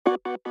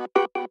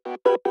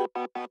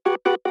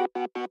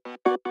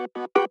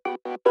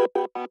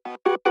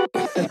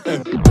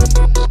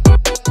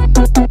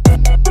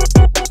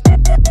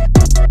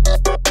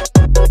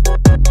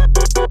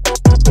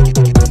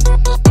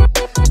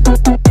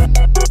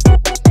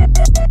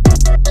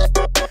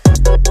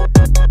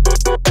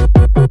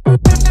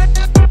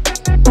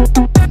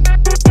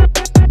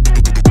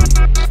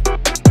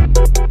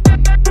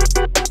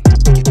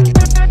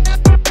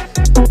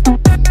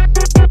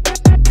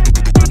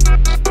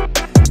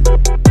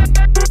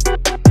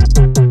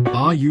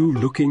Are you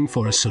looking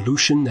for a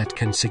solution that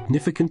can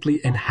significantly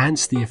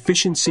enhance the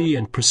efficiency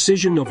and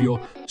precision of your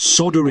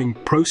soldering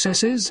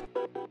processes?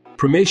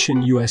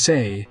 PROMATION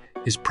USA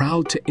is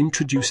proud to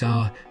introduce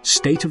our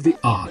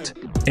state-of-the-art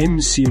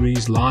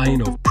M-Series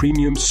line of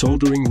premium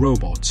soldering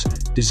robots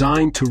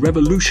designed to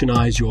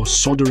revolutionize your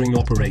soldering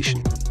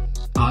operation.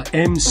 Our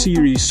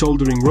M-Series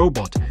soldering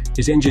robot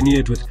is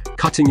engineered with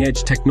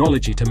cutting-edge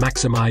technology to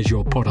maximize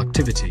your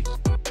productivity.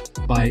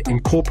 By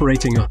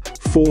incorporating a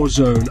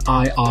 4-zone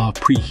IR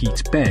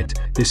preheat bed,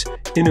 this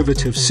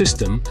innovative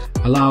system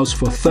allows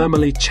for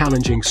thermally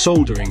challenging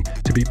soldering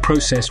to be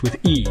processed with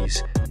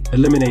ease,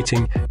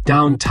 eliminating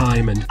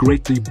downtime and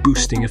greatly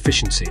boosting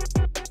efficiency.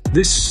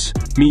 This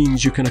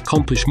means you can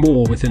accomplish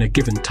more within a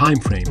given time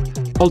frame,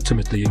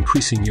 ultimately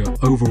increasing your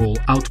overall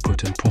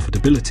output and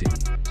profitability.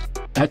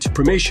 At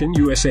PROMATION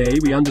USA,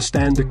 we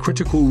understand the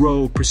critical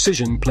role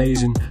precision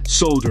plays in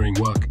soldering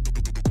work.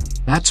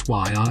 That's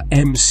why our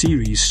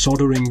M-Series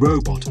soldering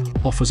robot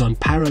offers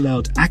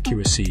unparalleled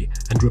accuracy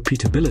and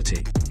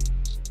repeatability.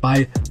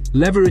 By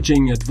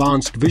leveraging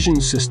advanced vision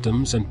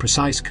systems and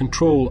precise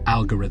control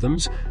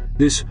algorithms,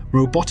 this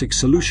robotic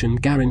solution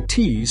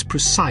guarantees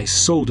precise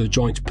solder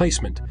joint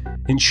placement,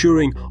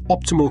 ensuring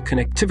optimal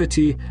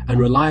connectivity and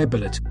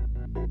reliability.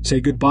 Say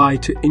goodbye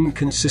to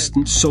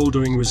inconsistent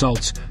soldering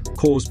results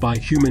caused by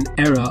human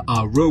error.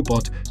 Our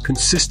robot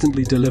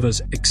consistently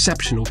delivers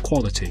exceptional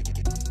quality.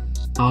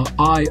 Our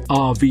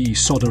IRV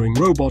soldering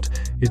robot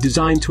is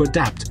designed to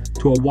adapt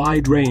to a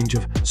wide range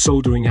of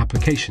soldering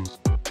applications.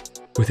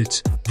 With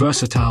its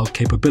versatile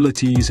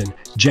capabilities and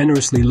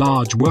generously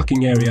large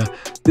working area,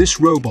 this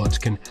robot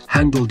can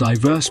handle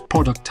diverse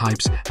product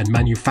types and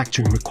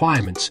manufacturing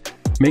requirements,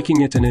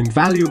 making it an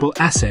invaluable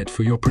asset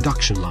for your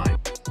production line.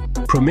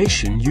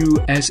 PROMATION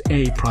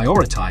USA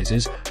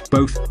prioritizes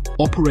both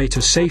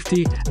operator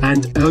safety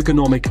and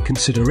ergonomic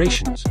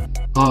considerations.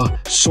 Our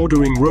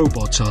soldering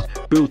robots are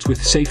built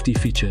with safety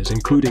features,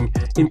 including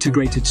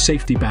integrated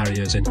safety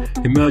barriers and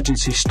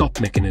emergency stop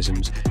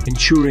mechanisms,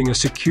 ensuring a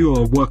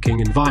secure working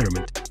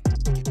environment.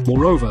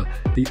 Moreover,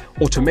 the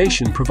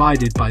automation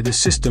provided by the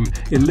system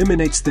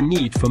eliminates the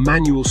need for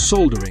manual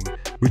soldering,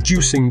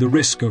 reducing the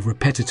risk of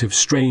repetitive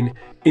strain,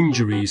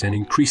 injuries, and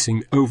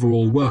increasing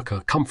overall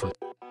worker comfort.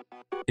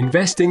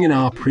 Investing in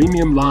our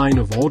premium line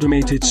of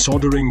automated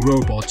soldering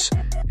robots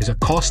is a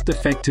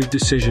cost-effective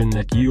decision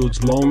that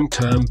yields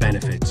long-term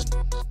benefits.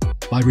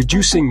 By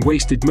reducing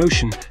wasted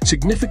motion,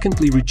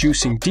 significantly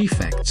reducing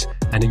defects,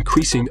 and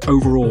increasing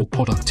overall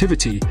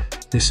productivity,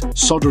 this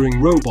soldering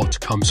robot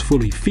comes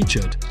fully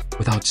featured,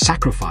 without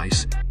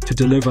sacrifice, to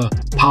deliver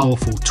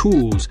powerful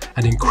tools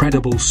and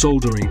incredible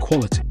soldering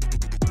quality.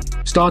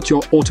 Start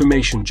your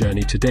automation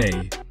journey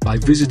today by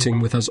visiting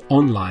with us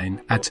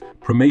online at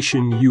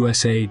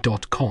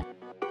PROMATIONUSA.com.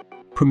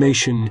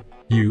 PROMATION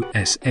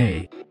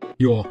USA,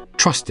 your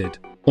trusted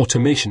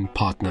automation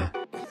partner.